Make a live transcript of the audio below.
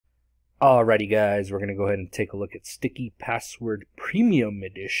Alrighty guys, we're going to go ahead and take a look at Sticky Password Premium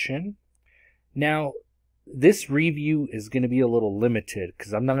Edition. Now, this review is going to be a little limited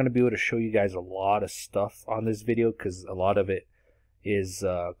because I'm not going to be able to show you guys a lot of stuff on this video because a lot of it is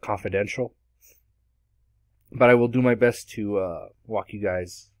confidential. But I will do my best to walk you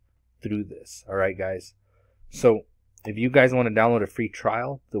guys through this. Alright guys, so if you guys want to download a free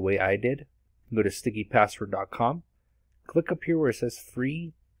trial the way I did, go to stickypassword.com, click up here where it says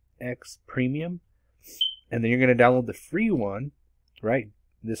Free X Premium, and then you're going to download the free one, right?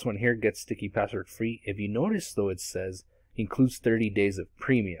 This one here gets Sticky Password free. If you notice though, it says includes 30 days of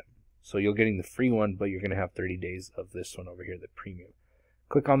premium. So you're getting the free one, but you're going to have 30 days of this one over here, the premium.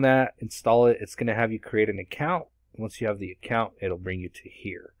 Click on that, install it. It's going to have you create an account. Once you have the account, it'll bring you to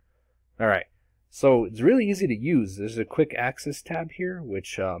here. Alright, so it's really easy to use. There's a quick access tab here,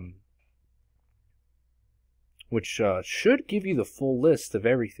 which should give you the full list of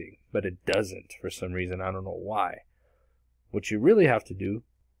everything, but it doesn't for some reason. I don't know why. What you really have to do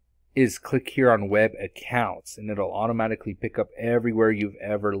is click here on web accounts, and it'll automatically pick up everywhere you've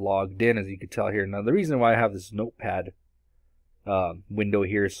ever logged in, as you can tell here. Now the reason why I have this notepad window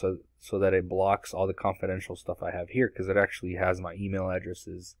here is so that it blocks all the confidential stuff I have here, because it actually has my email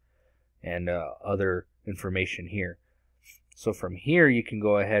addresses and other information here. So from here you can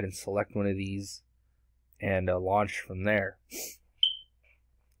go ahead and select one of these and launch from there.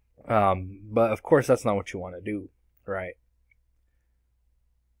 But of course that's not what you want to do, right?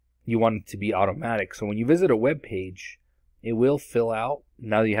 You want it to be automatic. So when you visit a web page, it will fill out.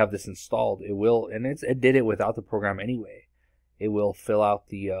 Now that you have this installed, it will, and it did it without the program anyway. It will fill out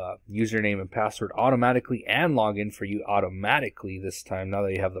the username and password automatically and log in for you automatically this time. Now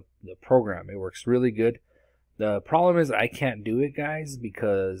that you have the program, it works really good. The problem is I can't do it, guys,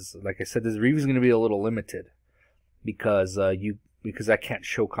 because like I said, this review is going to be a little limited because I can't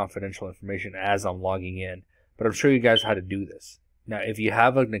show confidential information as I'm logging in. But I'm showing you guys how to do this. Now, if you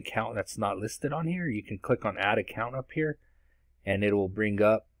have an account that's not listed on here, you can click on Add Account up here, and it will bring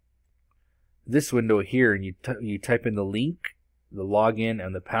up this window here, and you type in the link, the login,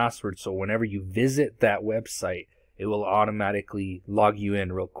 and the password. So whenever you visit that website, it will automatically log you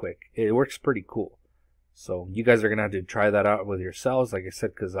in real quick. It works pretty cool. So you guys are going to have to try that out with yourselves, like I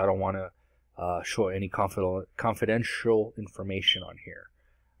said, because I don't want to show any confidential information on here.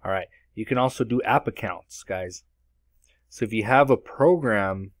 Alright, you can also do app accounts, guys. So if you have a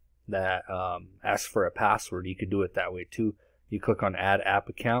program that asks for a password, you could do it that way too. You click on Add App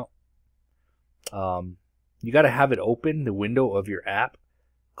Account. You got to have it open, the window of your app.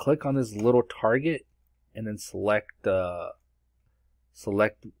 Click on this little target and then select the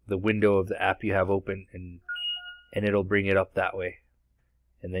window of the app you have open, and it'll bring it up that way.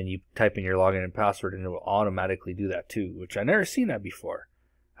 And then you type in your login and password, and it will automatically do that too, which I never seen that before.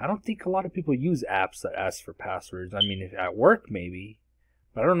 I don't think a lot of people use apps that ask for passwords. I mean, if at work maybe,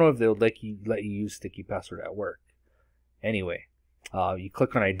 but I don't know if they'll let you use Sticky Password at work. Anyway, you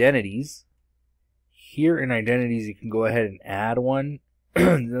click on identities. Here in identities, you can go ahead and add one.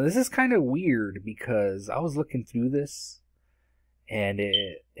 Now, this is kind of weird because I was looking through this, and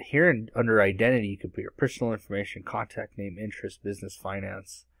here under identity, you can put your personal information, contact name, interest, business,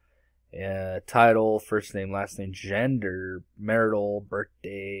 finance, title, first name, last name, gender, marital,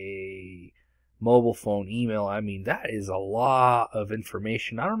 birthday, mobile phone, email. I mean, that is a lot of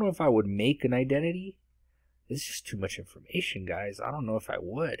information. I don't know if I would make an identity. It's just too much information, guys. I don't know if I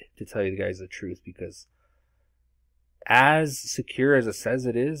would, to tell you guys the truth, because as secure as it says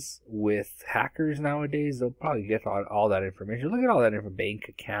it is with hackers nowadays, they'll probably get all that information. Look at all that information, bank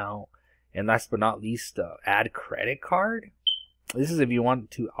account, and last but not least, add credit card. This is if you want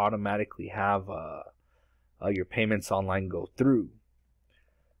to automatically have your payments online go through,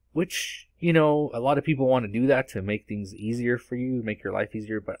 which, you know, a lot of people want to do that to make things easier for you, make your life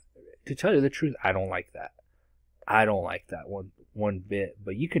easier. But to tell you the truth, I don't like that. I don't like that one bit.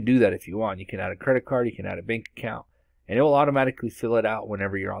 But you can do that if you want. You can add a credit card, you can add a bank account, and it will automatically fill it out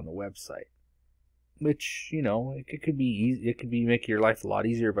whenever you're on the website. Which, you know, it could be easy. It could be make your life a lot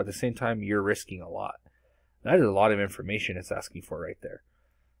easier, but at the same time, you're risking a lot. That is a lot of information it's asking for right there.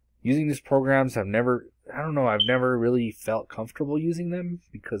 Using these programs, I've never really felt comfortable using them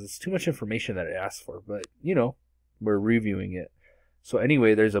because it's too much information that it asks for. But, you know, we're reviewing it. So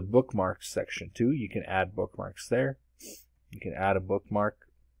anyway, there's a bookmarks section too. You can add bookmarks there. You can add a bookmark,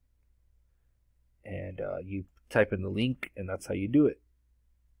 and you type in the link, and that's how you do it.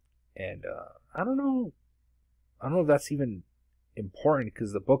 And I don't know if that's even important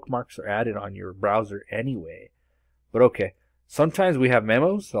because the bookmarks are added on your browser anyway. But okay, sometimes we have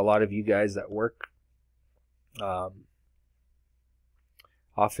memos. A lot of you guys that work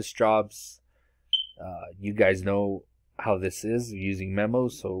Office jobs. You guys know how this is using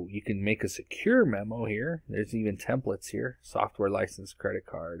memos, so you can make a secure memo here. There's even templates here: software license, credit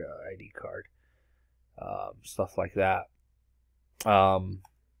card, ID card, stuff like that.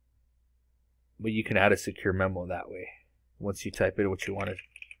 But you can add a secure memo that way. Once you type in what you want to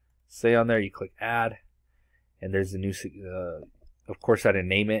say on there, you click add, and there's a new of course I didn't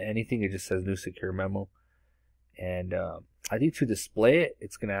name it anything, it just says new secure memo. And I think to display it,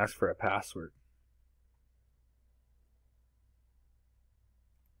 it's going to ask for a password.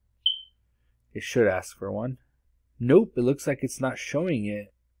 It should ask for one. Nope, it looks like it's not showing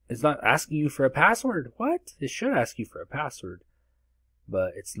it. It's not asking you for a password. What? It should ask you for a password,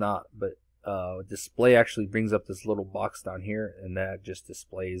 but it's not. But display actually brings up this little box down here, and that just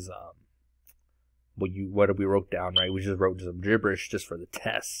displays what we wrote down, right? We just wrote some gibberish just for the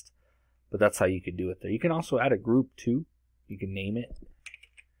test, but that's how you could do it there. You can also add a group too. You can name it,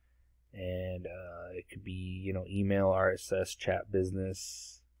 and it could be, you know, email, RSS, chat,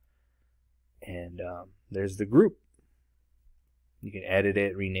 business. And there's the group. You can edit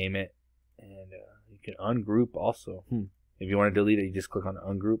it, rename it, and you can ungroup also. If you want to delete it, you just click on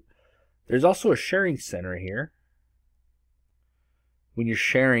ungroup. There's also a sharing center here. When you're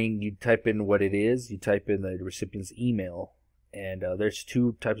sharing, you type in what it is. You type in the recipient's email, and there's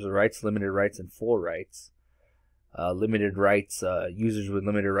two types of rights: limited rights and full rights. Limited rights, users with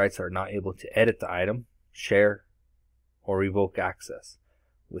limited rights are not able to edit the item, share, or revoke access.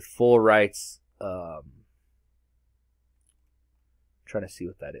 With full rights, trying to see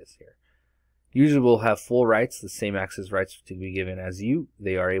what that is here. Users will have full rights, the same access rights to be given as you.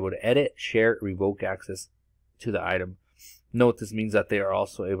 They are able to edit, share, revoke access to the item. Note this means that they are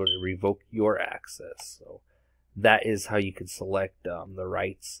also able to revoke your access. So that is how you can select the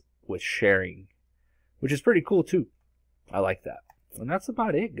rights with sharing, which is pretty cool too. I like that. And that's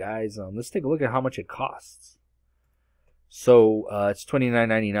about it, guys. Let's take a look at how much it costs. So it's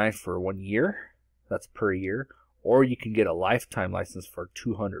 $29.99 for 1 year. That's per year. Or you can get a lifetime license for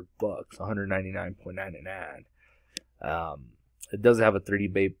 $200, $199.99. It does have a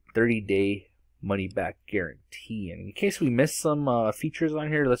 30-day money-back guarantee. And in case we missed some features on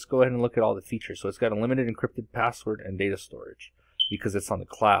here, let's go ahead and look at all the features. So it's got a limited encrypted password and data storage because it's on the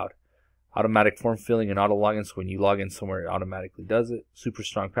cloud. Automatic form filling and auto login, so when you log in somewhere, it automatically does it. Super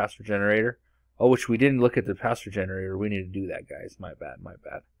strong password generator. Oh, which we didn't look at the password generator. We need to do that, guys. My bad, my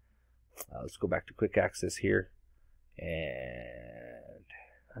bad. Let's go back to quick access here. And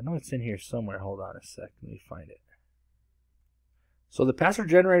I know it's in here somewhere. Hold on a sec. Let me find it. So the password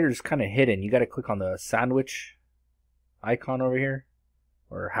generator is kind of hidden. You got to click on the sandwich icon over here,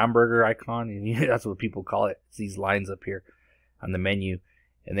 or hamburger icon. And that's what people call it. It's these lines up here on the menu.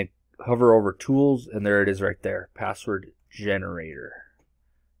 And then hover over tools, and there it is right there. Password generator.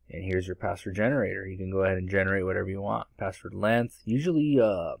 And here's your password generator. You can go ahead and generate whatever you want. Password length. Usually,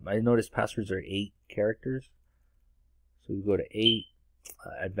 I noticed passwords are 8 characters. So we go to 8.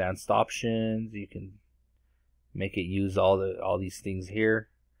 Advanced options. You can make it use all these things here.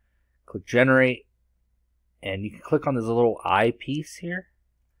 Click generate, and you can click on this little eye piece here,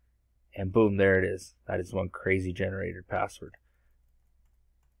 and boom, there it is. That is one crazy generated password.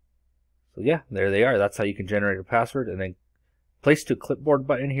 So yeah, there they are. That's how you can generate a password. And then place to clipboard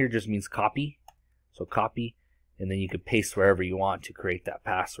button here just means copy. So copy, and then you can paste wherever you want to create that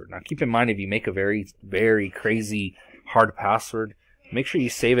password. Now keep in mind, if you make a very, very crazy hard password, make sure you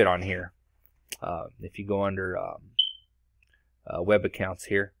save it on here. If you go under web accounts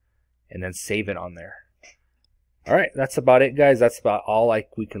here, and then save it on there. Alright, that's about it, guys. That's about all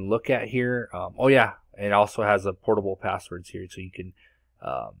we can look at here. Oh yeah, it also has a portable passwords here, so you can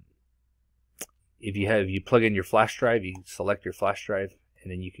if you plug in your flash drive, you select your flash drive,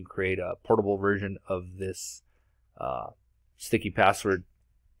 and then you can create a portable version of this sticky password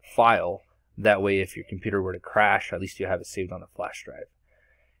file. That way, if your computer were to crash, at least you have it saved on a flash drive.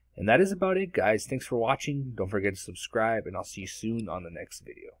 And that is about it, guys. Thanks for watching. Don't forget to subscribe, and I'll see you soon on the next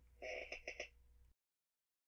video.